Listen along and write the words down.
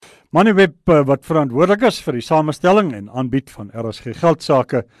Moneyweb wat verantwoordelik is vir die samestelling en aanbied van RSG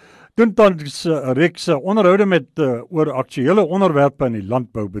Geldsaake, doen tans 'n reeks onderhoude met oor aktuelle onderwerpe in die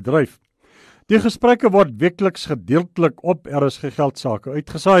landboubedryf. Die gesprekke word weekliks gedeeltelik op RSG Geldsaake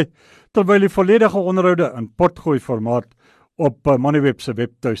uitgesaai, terwyl die volledige onderhoude in potgooi formaat op Moneyweb se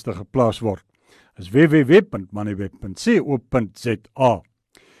webtuiste geplaas word. Dis www.moneyweb.co.za.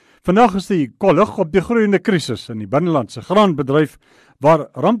 Vandag is die kollig op die groeiende krisis in die binnelandse graanbedryf, waar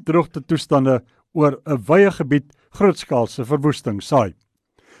rampdroogte toestande oor 'n wye gebied grootskaalse verwoesting saai.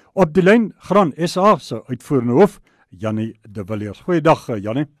 Op die lyn Graan SA se uitvoerende hoof, Jannie de Villiers. Goeiedag,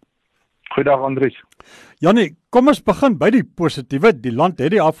 Jannie. Goeiedag, Andries. Jannie, kom ons begin by die positiewe. Die land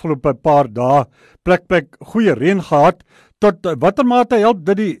het die afgelope paar dae plek goeie reën gehad. Tot watter mate help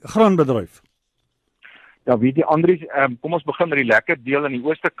dit die graanbedryf? Ja, weet jy, Andries, kom ons begin met die lekker deel aan die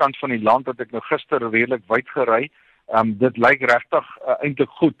ooste kant van die land, wat ek nou gister redelik wyd gery. Dit lyk regtig eintlik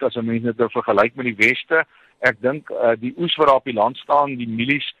goed as 'n mens dit vergelyk met die weste. Ek dink die oes wat daar op die land staan, die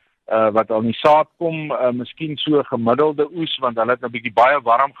mielies wat aan die saad kom, miskien so gemiddelde oes, want hulle het nou 'n bietjie baie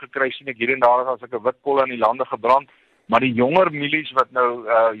warm gekry, sien ek hier en daar as ek 'n wit kol in die lande gebrand. Maar die jonger mielies wat nou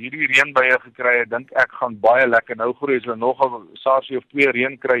hierdie reënbuie gekry het, dink ek gaan baie lekker nou groei. As hulle nog 'n saartjie of 2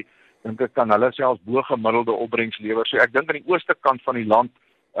 reën kry, dink ek kan hulle selfs bo gemiddelde opbrengs lewer. So ek dink aan die ooste kant van die land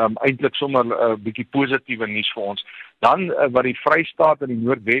eintlik sommer 'n bietjie positiewe nuus vir ons. Dan wat die Vrystaat en die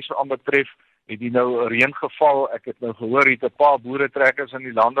Noordwes aanbetref, het die nou reën geval. Ek het nou gehoor het 'n paar boeretrekkers in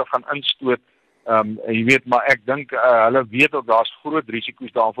die lande gaan instoot. Jy weet, maar ek dink hulle weet dat daar's groot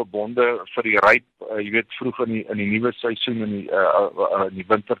risiko's daaraan verbonde vir die ryp, jy weet, vroeg in die nuwe seisoen in die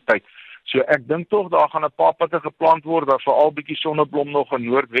wintertyd. So ek dink tog daar gaan 'n paar pitte geplant word, daar veral bietjie sonneblom nog in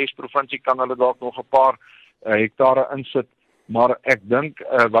Noordwes provinsie kan hulle dalk nog 'n paar hektare insit. Maar ek dink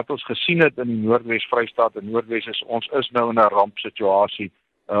wat ons gesien het in die Noordwes Vrystaat en Noordwes is ons is nou in 'n rampsituasie.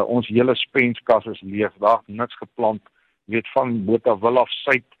 Ons hele spenskas is leeg, daar niks geplant, jy weet, van Botawil af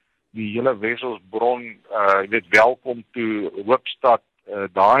suid, die hele Wesselsbron, jy weet, welkom toe Hoopstad,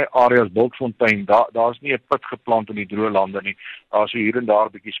 daai areas Bultfontein, daar's nie 'n put geplant in die droë lande nie. Daar's so hier en daar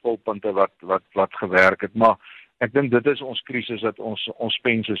 'n bietjie spulpunte wat gewerk het, maar ek dink dit is ons krisis, dat ons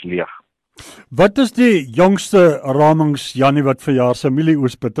spens is leeg. Wat is die jongste ramings, Jannie, wat vir jaar se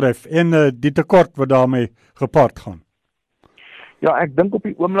mielieoes betref en die tekort wat daarmee gepaard gaan? Ja, ek dink op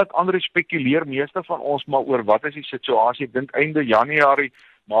die oomblik, Andries, spekuleer meeste van ons maar oor wat is die situasie. Ek dink einde Januarie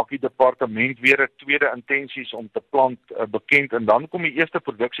maak die departement weer 'n tweede intensies om te plant bekend, en dan kom die eerste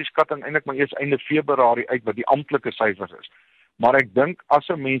produksieskatting eintlik maar eers einde Februarie uit wat die amptelike syfers is. Maar ek dink as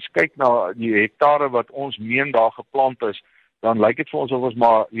 'n mens kyk na die hektare wat ons meen daar geplant is, dan lyk dit vir ons of ons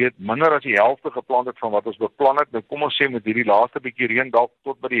maar weet minder as die helfte geplant het van wat ons beplan het. Nou kom ons sê met hierdie laaste bietjie reën dalk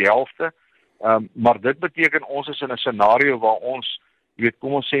tot by die helfte. Maar dit beteken ons is in 'n scenario waar ons, jy weet,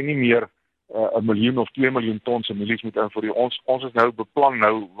 kom ons sê nie meer 1 miljoen of 2 miljoen ton se mielies moet invoer. Ons is nou beplan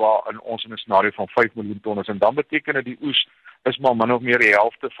nou waar ons in 'n scenario van 5 miljoen ton is, en dan beteken dit die oes is maar min of meer die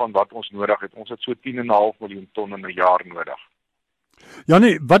helfte van wat ons nodig het. Ons het so 10,5 miljoen ton in 'n jaar nodig.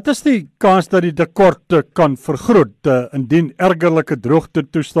 Jannie, wat is die kans dat die tekort kan vergroot indien ergerlike droogte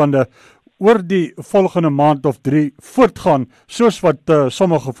toestande oor die volgende maand of 3 voortgaan, soos wat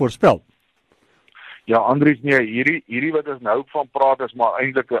sommige voorspel? Ja, Andries, nee, hierdie wat ons nou van praat is maar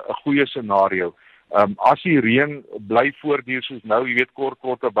eintlik 'n goeie scenario. As die reën bly voortduur soos nou, jy weet, kort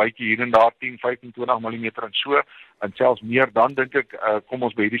 'n bytjie hier en daar 10-25 mm en so, en selfs meer, dan dink ek kom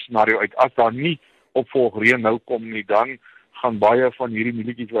ons by hierdie scenario uit. As daar nie opvolgreën nou kom nie, dan gaan baie van hierdie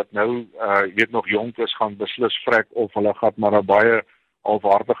mielietjies wat nou jy weet nog jonk is, gaan beslis vrek of hulle gaan maar 'n baie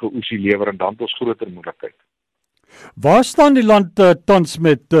halfhartige oesie lewer, en dan het ons groter moontlikheid. Waar staan die land tans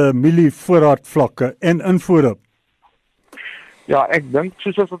met mielievoorraadvlakke en invoere? Ja, ek dink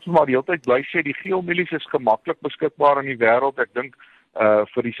soos ons maar die hele tyd bly sê, die geel mielies is gemaklik beskikbaar in die wêreld. Ek dink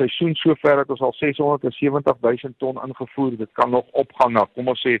vir die seisoen sover het ons al 670,000 ton ingevoer. Dit kan nog opgaan na, kom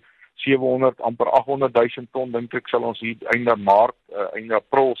ons sê 700, amper 800,000 ton, dink ek sal ons hier einde Maart, einde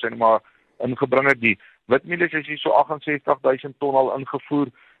April sê maar ingebring het. Die witmielies is hier so 68,000 ton al ingevoer.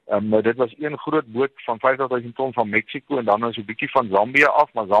 Dit was een groot boot van 50,000 ton van Mexico, en dan is 'n bietjie van Zambië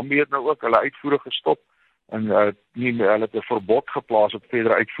af, maar Zambië het nou ook hulle uitvoere gestop en hulle het 'n verbod geplaas op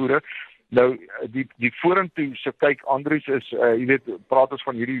verdere uitvoere. Nou die vorentoe se kyk, Andries, is jy weet, praat ons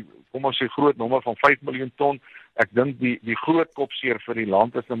van hierdie, kom ons sê, groot nommer van 5 miljoen ton. Ek dink die groot kopseer vir die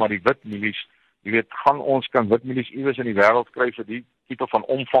land is nou maar die witmielies. Jy weet, ons kan witmielies iewers in die wêreld kry vir die tipe van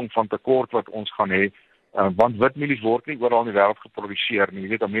omvang van tekort wat ons gaan hê. Want witmielies word nie oral in die wêreld geproduseer nie. Jy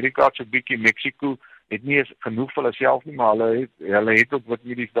weet, Amerika het so 'n bietjie, Mexico het nie eens genoeg vir hulle self nie, maar hulle het ook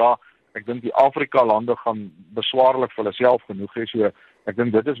witmielies daar. Ek dink die Afrika lande gaan beswaarlik vir hulle self genoeg hê. So Ek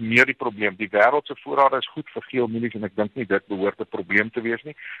dink dit is meer die probleem. Die wêreld se voorrade is goed vir geelmielies en ek dink nie dit behoort 'n probleem te wees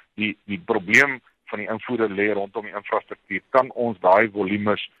nie. Die probleem van die invoere lê rondom die infrastruktuur. Kan ons daai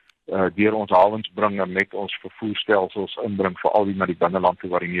volumes deur ons hawens bring en met ons vervoerstelsels inbring veral na die binneland toe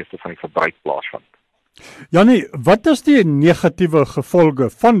waar die meeste van die verbruik plaasvind? Janie, wat is die negatiewe gevolge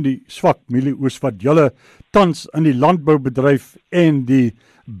van die swak mielieoes wat julle tans in die landboubedryf en die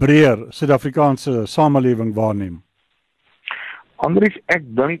breër Suid-Afrikaanse samelewing waarneem? Andries,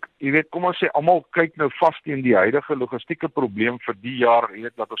 ek dink, jy weet, kom ons sê almal kyk nou vas teen die huidige logistieke probleem vir die jaar, jy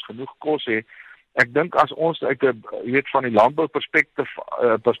weet, dat ons genoeg kos het. Ek dink as ons uit 'n jy weet van die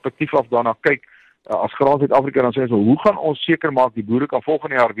landbouperspektief af daarna kyk, as Graan Suid-Afrika dan sê ons, hoe gaan ons seker maak die boere kan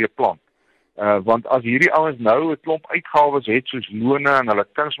volgende jaar weer plant? Want as hierdie ouens nou 'n klomp uitgawes het soos lone en hulle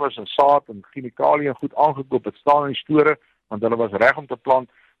kunsmis en saad en chemikalieë goed aangekoop, dit staan in die store want hulle was reg om te plant.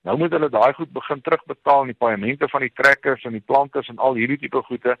 Nou moet hulle daai goed begin terugbetaal in die paemente van die trekkers en die planters en al hierdie tipe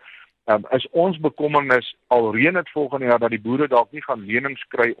goede. Is ons bekommernis alreeds dit volgende jaar dat die boere dalk nie gaan lenings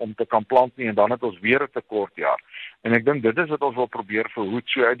kry om te kan plant nie en dan het ons weer 'n tekortjaar. En ek dink dit is wat ons wil probeer verhoed.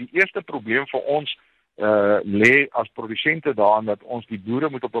 So die eerste probleem vir ons lê as produsente daarin dat ons die boere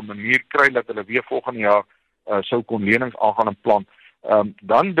moet op 'n manier kry dat hulle weer volgende jaar sou kon lenings aangaan en plant.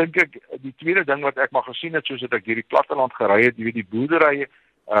 Dan dink ek die tweede ding wat ek maar gesien het soos ek hierdie platteland gery het, jy weet die boerderye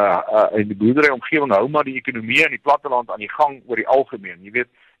en die boerderyomgewing hou maar die ekonomie in die platteland aan die gang oor die algemeen. Jy weet,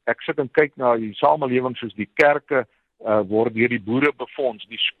 ek sit en kyk na die samelewing soos die kerke word deur die boere befonds,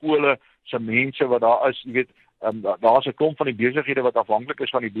 die skole se mense wat daar is, jy weet, daar's 'n klomp van die besighede wat afhanklik is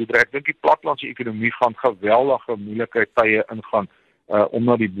van die boerdery. Ek dink die plattelandse ekonomie gaan geweldige moeilike tye ingaan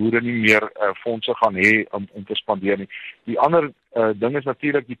omdat die boere nie meer fondse gaan hê om te spandeer nie. Die ander ding is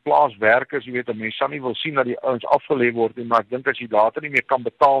natuurlik die plaaswerkers, jy weet, mense sal nie wil sien dat die ouens afgelê word nie, maar ek dink as jy later nie meer kan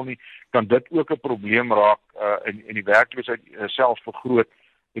betaal nie, kan dit ook 'n probleem raak en die werkloosheid selfs vergroot.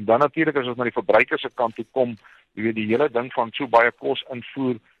 En dan natuurlik as ons na die verbruiker se kant toe kom, jy weet die hele ding van so baie kos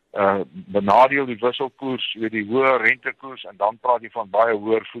invoer, benadeel die wisselkoers, jy weet die hoë rentekoers en dan praat jy van baie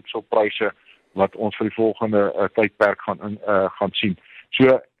hoër voedselpryse wat ons vir die volgende tydperk gaan sien.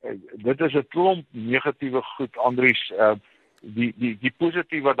 So dit is 'n klomp negatiewe goed, Andries. Die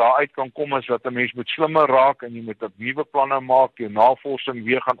positief wat daaruit kan kom is dat 'n mens moet slimmer raak en jy moet nuwe planne maak, jou navorsing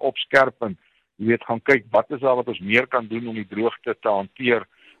weer gaan opskerp en jy weet gaan kyk wat is daar wat ons meer kan doen om die droogte te hanteer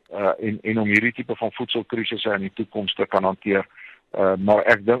en om hierdie tipe van voedselkrisisse in die toekoms te kan hanteer. Maar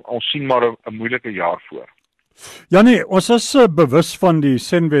ek dink ons sien maar 'n moeilike jaar voor. Janie, ons is bewus van die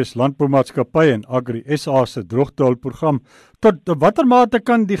Senwes Landboumaatskappy en Agri SA se droogtehulpprogram. Tot watter mate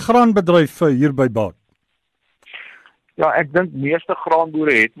kan die graanbedryf hierby baat? Ja, ek dink meeste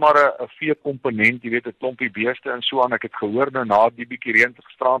graanboere het maar 'n vee-komponent, jy weet 'n klompie beeste en so aan. Ek het gehoor nou na die bietjie reën te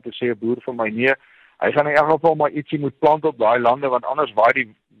gisterand te sê 'n boer vir my nee, hy gaan in elk geval maar ietsie moet plant op daai lande want anders waai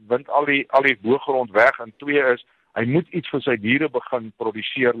die wind al die boergrond weg. En twee is hy moet iets vir sy diere begin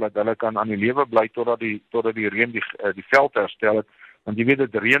produseer dat hulle kan aan die lewe bly totdat die reën die veld herstel het. Want jy weet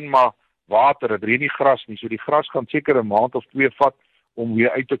dit reën maar water, dit reën nie gras nie. So die gras gaan seker 'n maand of 2 vat om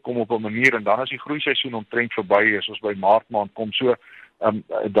weer uit te kom op 'n manier en dan as die groeiseisoen omtrent verby is, ons by Maart maand kom. So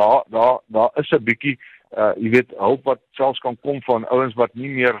daar is 'n bietjie jy weet hulp wat selfs kan kom van ouens wat nie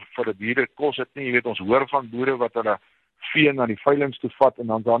meer vir die diere kos het nie. Jy weet ons hoor van boere wat hulle vee na die veilings toe vat en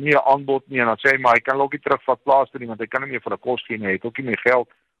dan daar nie 'n aanbod nie en dan sê hy maar hy kan ook nie terugvat plaas toe nie want hy kan nie meer vir 'n kos gee nie. Hy het ook nie meer geld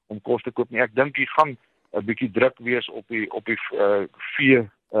om kos te koop nie. Ek dink hy gaan 'n bietjie druk wees op die vee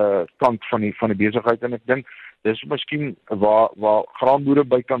kant van die besigheid en ek dink dis miskien waar graanboere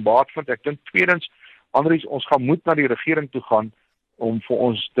by kan baat vind. Ek dink tweedens, Andries, ons gaan moet na die regering toe gaan om vir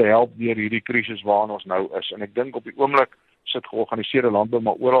ons te help deur hierdie krisis waarin ons nou is. En ek dink op die oomblik sit georganiseerde landbou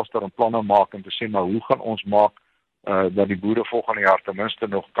maar oral daar 'n planne maak en te sê maar hoe gaan ons maak dat die boere volgende jaar ten minste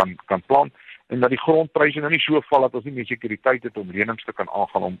nog kan plant en dat die grondpryse nou nie so val dat ons nie meer sekuriteit het om lenings te kan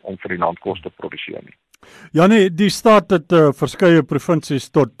aangaan om vir die land kos te produseer nie. Ja nee, die staat het verskeie provinsies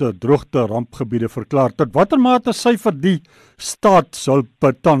tot droogte rampgebiede verklaar. Tot watter mate syfer die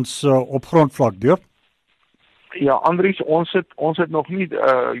staatshulp tans op grondvlak deur? Ja, Andries, ons het nog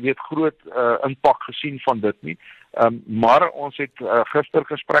nie groot impak gesien van dit nie. Maar ons het gister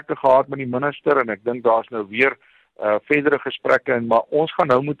gesprekke gehad met die minister en ek dink daar's nou weer verdere gesprekke maar ons gaan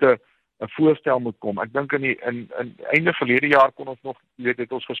nou moet 'n voorstel moet kom. Ek dink in einde verlede jaar kon ons nog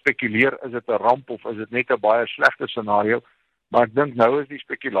het ons gespekuleer is dit 'n ramp of is dit net 'n baie slegte scenario. Maar ek dink nou is die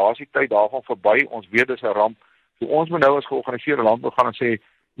spekulasietyd daarvan verby. Ons weet dis 'n ramp. So ons moet nou as georganiseerde landbou gaan en sê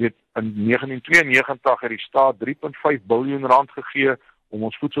in 1992 het die staat 3.5 biljoen rand gegee om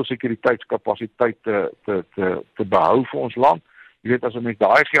ons voedselsekuriteitskapasiteit te behou vir ons land. Jy weet as ons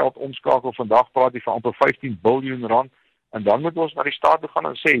daai geld omskakel vandag praat jy van amper 15 biljoen rand En dan moet ons na die staat toe gaan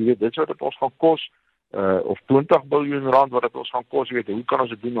en sê, jy weet, dit is wat dit ons gaan kos, of 20 biljoen rand wat dit ons gaan kos, weet, hoe kan ons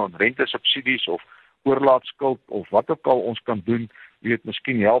dit doen aan rente subsidies of oorlaatskuld of wat ook al ons kan doen, jy weet,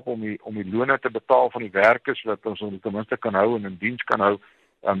 miskien help om die lone te betaal van die werkers wat ons ten minste kan hou en in diens kan hou.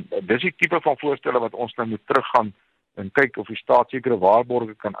 Dis die tipe van voorstelle wat ons nou moet teruggaan en kyk of die staat sekere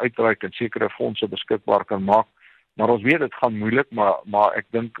waarborge kan uitreik en sekere fondse beskikbaar kan maak. Maar ons weet dit gaan moeilik, maar ek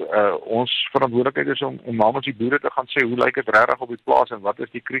dink ons verantwoordelikheid is om namens die boere te gaan sê hoe lyk dit regtig op die plaas en wat is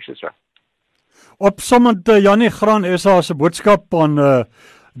die krisisse. Opsommend Jannie, Graan SA se boodskap aan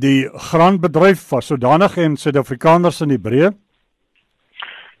die graanbedryf was sodanig en Suid-Afrikaners in die breë.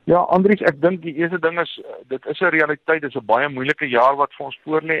 Ja, Andries, ek dink die eerste ding is, dit is 'n realiteit, dit is 'n baie moeilike jaar wat vir ons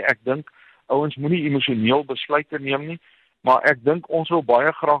voorlê. Ek dink ouens moenie emosioneel besluite neem nie, maar ek dink ons wil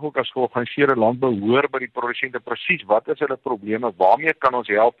baie graag ook as georganiseerde landbou hoor by die produsente presies wat is hulle probleme, waarmee kan ons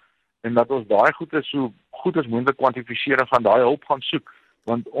help en dat ons daai so goed as moontlik kwantifiseer en gaan daai hulp gaan soek,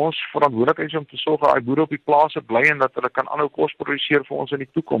 want ons verantwoordelikheid is om te sorg dat die boere op die plase bly en dat hulle kan aanhou kos produseer vir ons in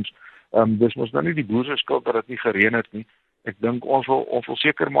die toekoms. Dis mos nou nie die boere se skuld dat dit nie gereën het nie. Ek dink ons wil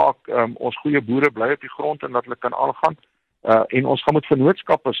seker maak ons goeie boere bly op die grond en dat hulle kan aangaan. En ons gaan met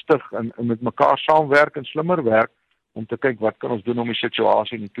vennootskappe stig en met mekaar saamwerk en slimmer werk om te kyk wat kan ons doen om die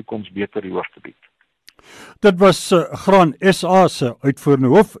situasie in die toekoms beter die hoof te bied. Dit was Graan SA se uitvoerende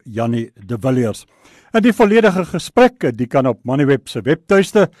hoof Jannie de Villiers. En die volledige gesprek, die kan op Moneyweb se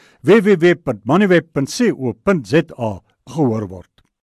webtuiste www.moneyweb.co.za gehoor word.